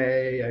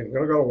 okay, I'm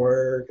going to go to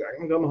work.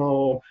 I'm going to come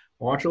home,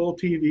 watch a little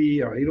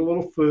TV, or eat a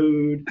little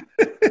food.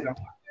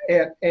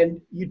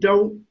 And you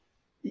don't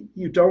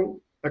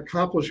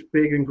accomplish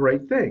big and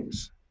great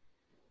things.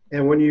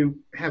 And when you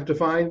have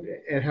defined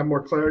and have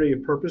more clarity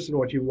of purpose in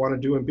what you want to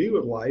do and be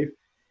with life,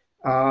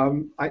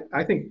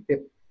 I think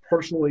it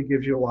personally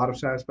gives you a lot of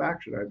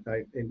satisfaction.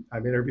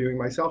 I'm interviewing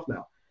myself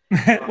now.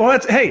 Well,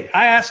 I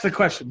asked the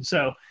question,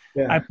 so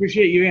I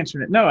appreciate you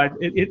answering it. No,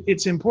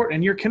 it's important,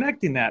 and you're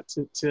connecting that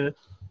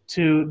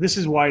to this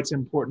is why it's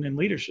important in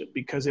leadership,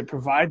 because it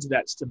provides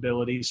that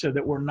stability so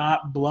that we're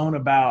not blown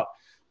about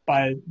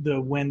by the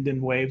wind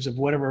and waves of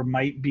whatever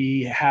might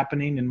be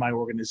happening in my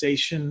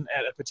organization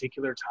at a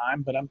particular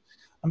time. But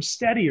I'm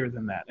steadier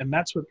than that, and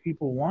that's what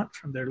people want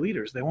from their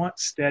leaders. They want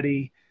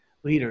steady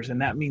leaders,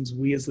 and that means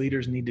we as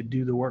leaders need to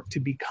do the work to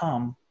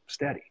become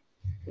steady.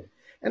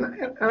 And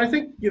I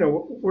think,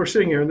 we're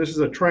sitting here, and this is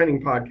a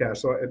training podcast,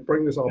 so I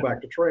bring this all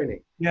back to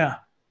training. Yeah.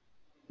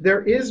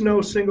 There is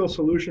no single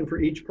solution for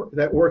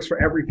that works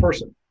for every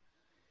person.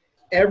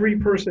 Every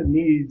person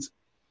needs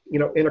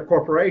in a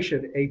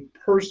corporation, a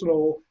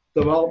personal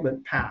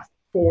development path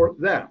for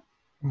them.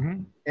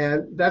 Mm-hmm.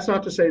 And that's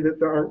not to say that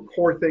there aren't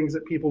core things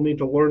that people need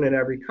to learn in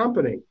every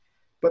company,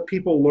 but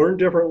people learn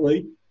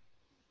differently.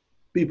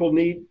 People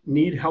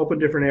need help in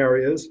different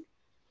areas.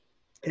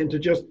 And to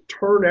just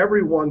turn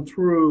everyone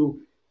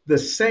through the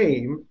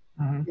same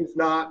is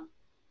not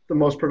the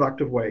most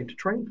productive way to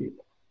train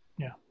people.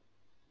 Yeah.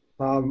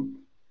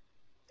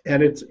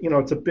 And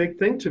it's a big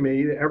thing to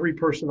me that every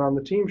person on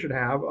the team should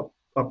have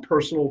a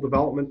personal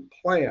development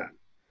plan.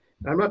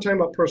 And I'm not talking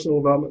about personal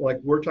development like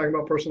we're talking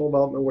about personal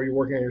development where you're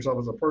working on yourself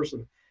as a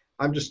person.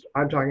 I'm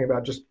talking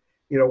about just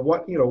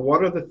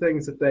what are the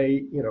things that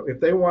they, if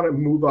they want to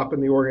move up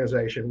in the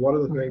organization, what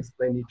are the things that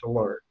they need to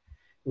learn?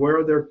 Where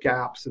are their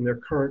gaps in their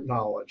current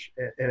knowledge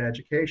and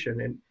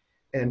education,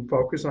 and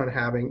focus on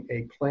having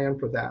a plan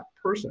for that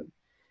person.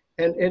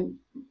 And in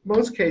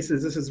most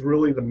cases, this is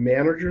really the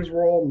manager's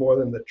role more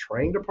than the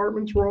training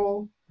department's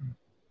role.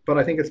 But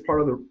I think it's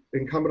part of the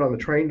incumbent on the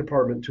training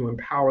department to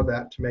empower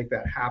that, to make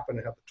that happen,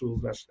 and have the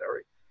tools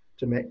necessary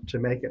to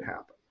make it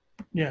happen.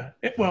 Yeah.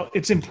 Well,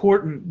 it's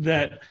important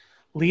that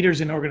leaders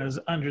in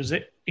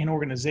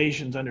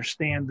organizations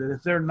understand that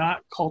if they're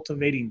not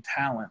cultivating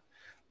talent,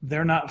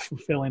 they're not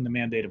fulfilling the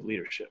mandate of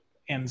leadership.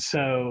 And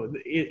so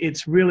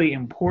it's really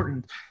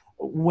important.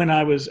 When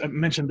I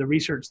mentioned the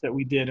research that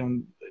we did,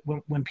 and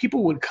when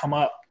people would come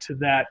up to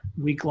that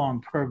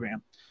week-long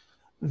program,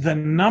 the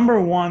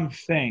number one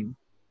thing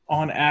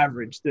on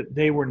average that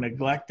they were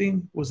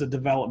neglecting was the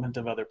development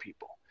of other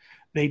people.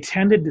 They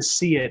tended to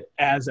see it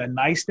as a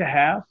nice to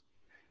have.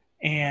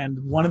 And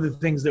one of the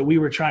things that we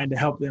were trying to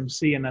help them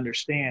see and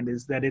understand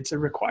is that it's a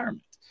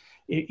requirement.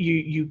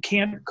 You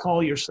can't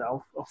call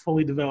yourself a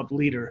fully developed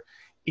leader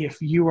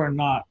if you are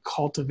not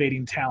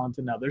cultivating talent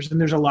in others.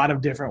 And there's a lot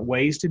of different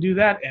ways to do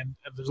that. And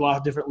there's a lot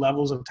of different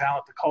levels of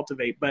talent to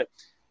cultivate, but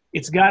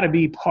it's got to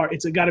be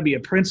a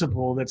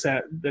principle that's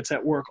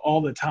at work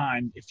all the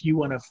time if you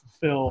want to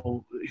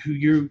fulfill who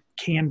you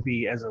can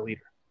be as a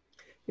leader.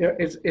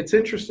 It's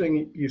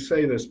interesting you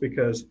say this,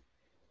 because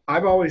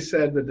I've always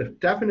said that the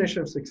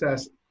definition of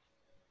success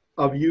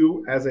of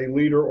you as a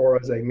leader or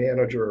as a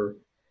manager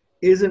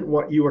isn't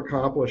what you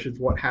accomplish, it's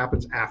what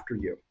happens after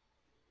you,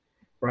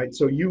 right?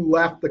 So you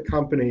left the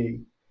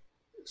company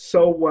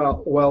so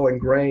well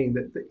ingrained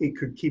that it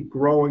could keep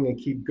growing and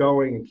keep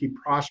going and keep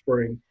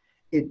prospering.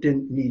 It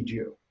didn't need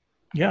you.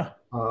 Yeah.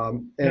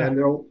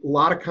 There are a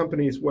lot of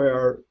companies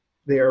where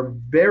they are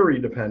very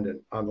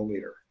dependent on the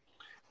leader.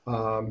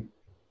 And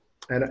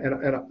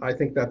I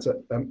think that's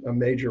a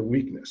major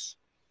weakness.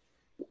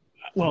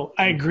 Well,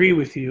 I agree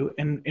with you.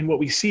 And what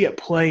we see at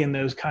play in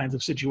those kinds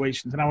of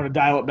situations, and I want to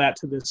dial it back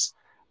to this,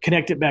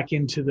 connect it back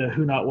into the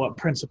who, not what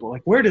principle.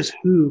 Like, where does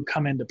who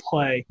come into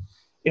play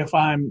if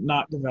I'm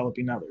not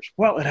developing others?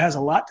 Well, it has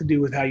a lot to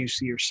do with how you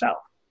see yourself.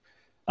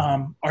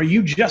 Are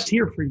you just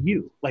here for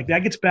you? Like,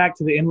 that gets back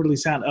to the inwardly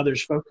sound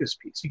others focused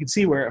piece. You can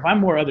see where if I'm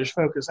more others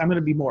focused, I'm going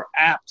to be more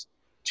apt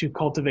to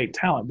cultivate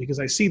talent because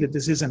I see that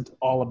this isn't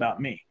all about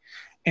me.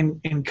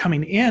 And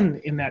coming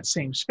in that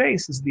same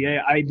space is the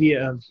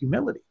idea of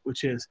humility,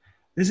 which is,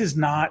 this is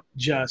not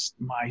just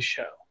my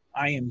show.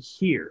 I am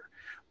here,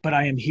 but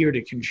I am here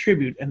to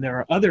contribute. And there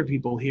are other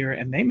people here,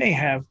 and they may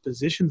have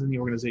positions in the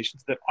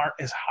organizations that aren't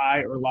as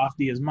high or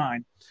lofty as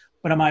mine,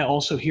 but am I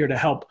also here to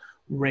help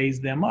raise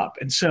them up?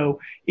 And so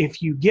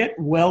if you get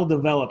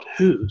well-developed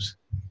who's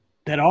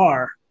that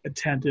are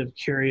attentive,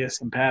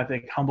 curious,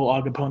 empathic, humble,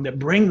 agapone, that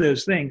bring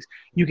those things,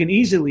 you can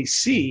easily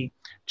see,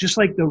 just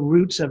like the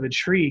roots of a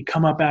tree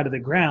come up out of the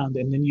ground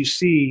and then you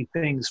see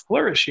things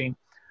flourishing,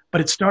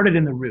 but it started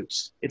in the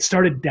roots. It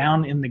started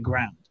down in the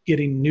ground,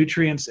 getting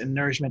nutrients and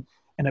nourishment,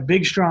 and a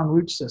big, strong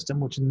root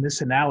system, which in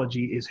this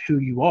analogy is who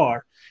you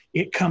are.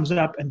 It comes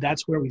up, and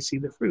that's where we see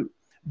the fruit.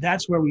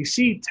 That's where we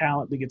see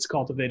talent that gets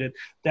cultivated.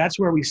 That's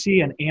where we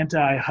see an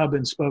anti-hub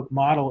and spoke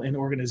model in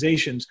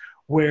organizations,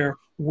 where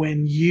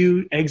when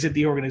you exit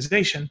the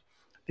organization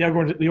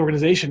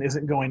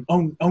isn't going,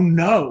 oh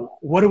no,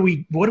 what do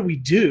we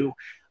do?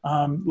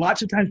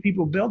 Lots of times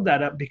people build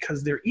that up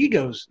because their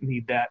egos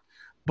need that,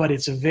 but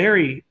it's a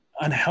very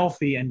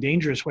unhealthy and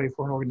dangerous way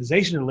for an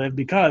organization to live,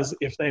 because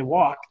if they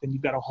walk, then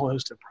you've got a whole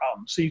host of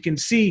problems. So you can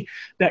see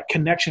that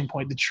connection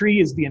point. The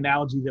tree is the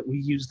analogy that we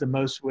use the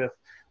most with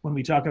when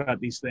we talk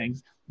about these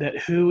things, that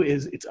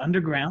it's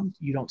underground.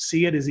 You don't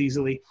see it as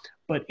easily,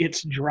 but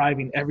it's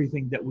driving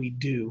everything that we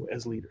do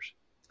as leaders.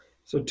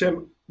 So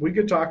Tim, we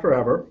could talk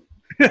forever.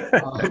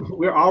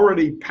 We're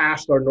already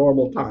past our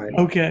normal time.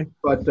 Okay.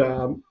 But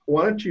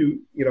why don't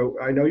you,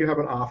 I know you have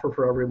an offer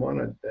for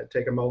everyone.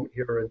 Take a moment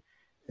here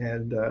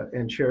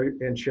and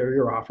share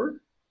your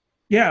offer.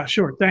 Yeah,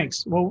 sure.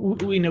 Thanks. Well,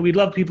 we'd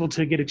love people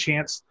to get a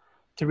chance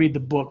to read the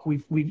book.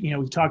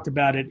 We've talked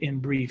about it in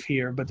brief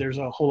here, but there's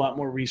a whole lot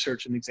more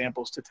research and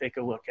examples to take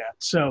a look at.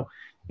 So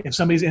if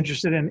somebody's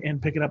interested in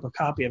picking up a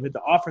copy of it,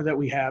 the offer that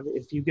we have,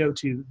 if you go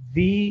to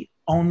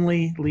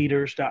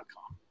theonlyleaders.com,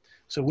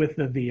 so with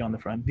the V on the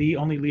front,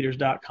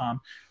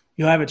 theonlyleaders.com,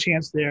 you'll have a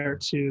chance there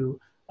to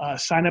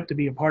sign up to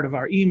be a part of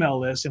our email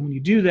list. And when you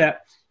do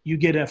that, you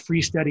get a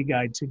free study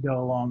guide to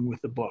go along with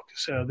the book.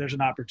 So there's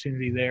an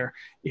opportunity there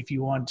if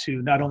you want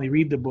to not only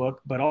read the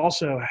book, but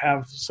also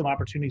have some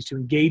opportunities to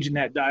engage in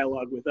that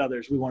dialogue with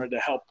others. We wanted to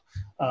help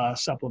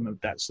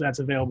supplement that. So that's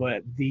available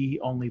at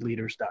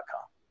theonlyleaders.com.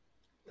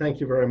 Thank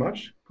you very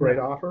much. Great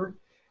offer.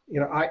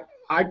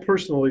 I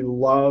personally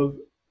love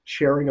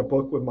sharing a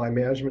book with my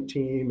management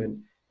team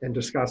and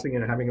discussing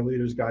and having a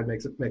leader's guide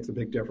makes a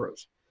big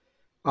difference.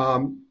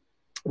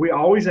 We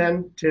always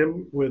end,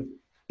 Tim, with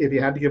if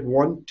you had to give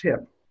one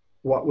tip,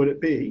 what would it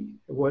be?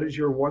 What is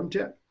your one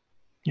tip?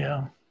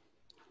 Yeah.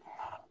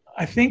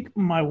 I think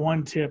my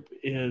one tip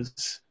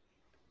is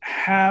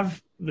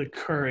have the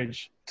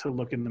courage to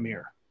look in the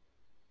mirror.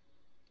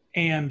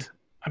 And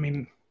I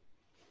mean,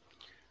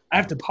 I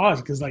have to pause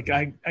because I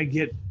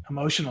get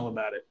emotional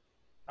about it.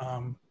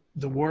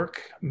 The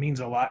work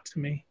means a lot to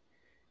me.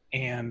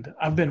 And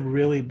I've been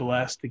really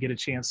blessed to get a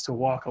chance to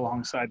walk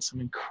alongside some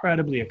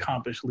incredibly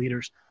accomplished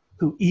leaders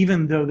who,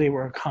 even though they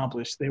were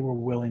accomplished, they were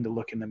willing to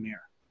look in the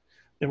mirror.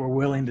 They were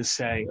willing to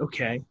say,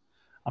 okay,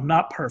 I'm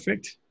not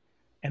perfect.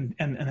 And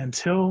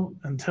until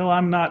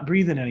I'm not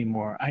breathing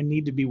anymore, I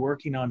need to be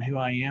working on who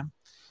I am.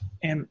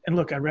 And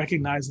look, I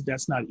recognize that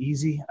that's not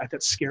easy.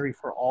 That's scary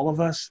for all of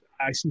us.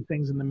 I see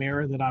things in the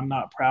mirror that I'm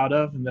not proud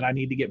of and that I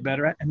need to get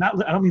better at. And I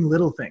don't mean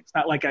little things.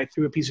 Not like I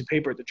threw a piece of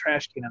paper at the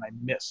trash can and I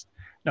missed.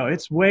 No,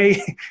 it's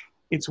way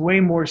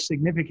more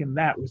significant than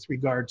that with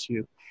regard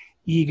to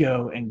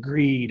ego and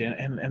greed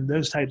and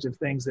those types of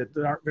things that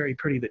aren't very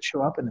pretty that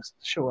show up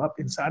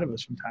inside of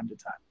us from time to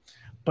time.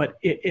 But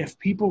if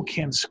people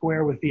can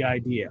square with the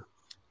idea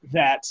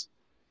that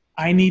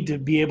I need to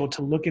be able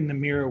to look in the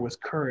mirror with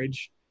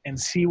courage and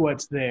see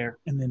what's there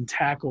and then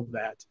tackle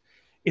that,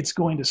 it's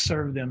going to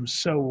serve them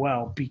so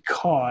well,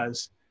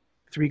 because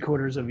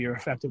 3/4 of your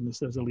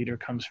effectiveness as a leader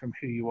comes from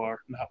who you are,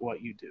 not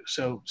what you do.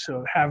 So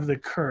have the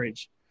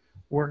courage,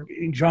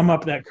 drum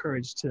up that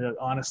courage to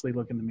honestly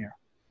look in the mirror.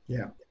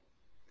 Yeah.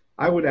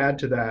 I would add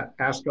to that,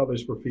 ask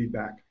others for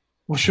feedback.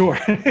 Well, sure.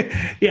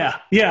 Yeah.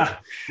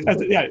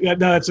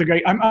 That's a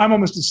great, I'm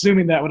almost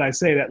assuming that when I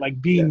say that,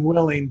 like being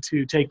willing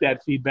to take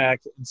that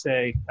feedback and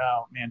say,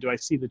 oh man, do I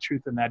see the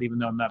truth in that, even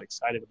though I'm not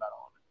excited about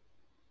all of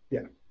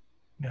it.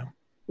 Yeah.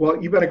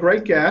 Well, you've been a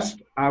great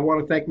guest. I want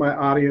to thank my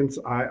audience.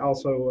 I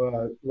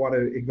also want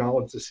to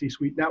acknowledge the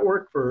C-Suite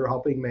Network for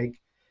helping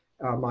make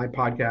my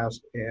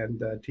podcast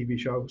and TV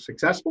show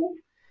successful.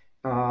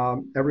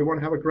 Everyone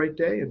have a great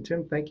day. And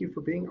Tim, thank you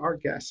for being our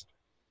guest.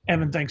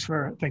 Evan, thanks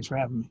for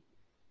having me.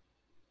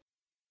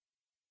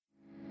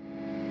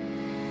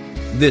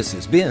 This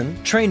has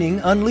been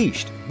Training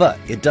Unleashed, but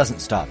it doesn't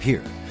stop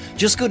here.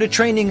 Just go to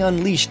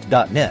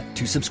trainingunleashed.net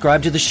to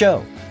subscribe to the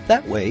show.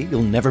 That way,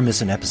 you'll never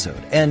miss an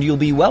episode, and you'll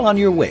be well on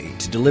your way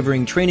to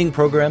delivering training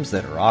programs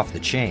that are off the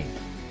chain.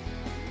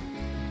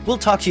 We'll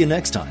talk to you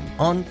next time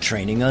on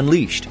Training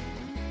Unleashed.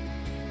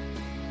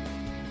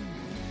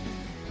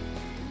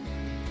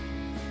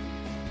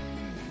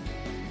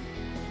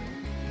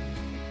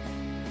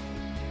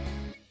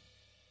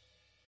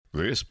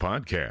 This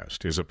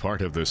podcast is a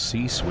part of the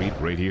C-Suite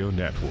Radio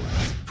Network.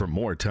 For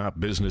more top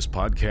business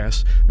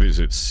podcasts,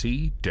 visit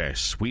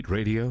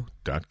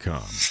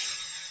c-suiteradio.com.